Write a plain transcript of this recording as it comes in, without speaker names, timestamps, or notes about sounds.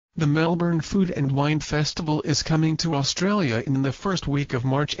The Melbourne Food and Wine Festival is coming to Australia in the first week of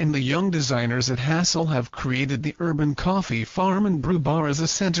March, and the young designers at HASSELL have created the urban coffee farm and brew bar as a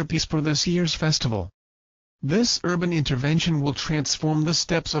centerpiece for this year's festival. This urban intervention will transform the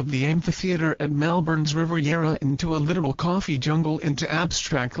steps of the amphitheater at Melbourne's River Yarra into a literal coffee jungle and to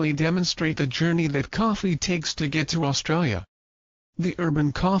abstractly demonstrate the journey that coffee takes to get to Australia. The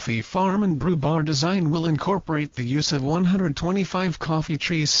urban coffee farm and brew bar design will incorporate the use of 125 coffee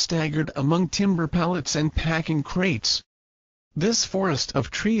trees staggered among timber pallets and packing crates. This forest of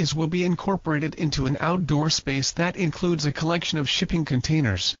trees will be incorporated into an outdoor space that includes a collection of shipping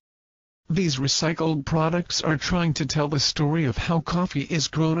containers. These recycled products are trying to tell the story of how coffee is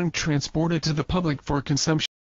grown and transported to the public for consumption.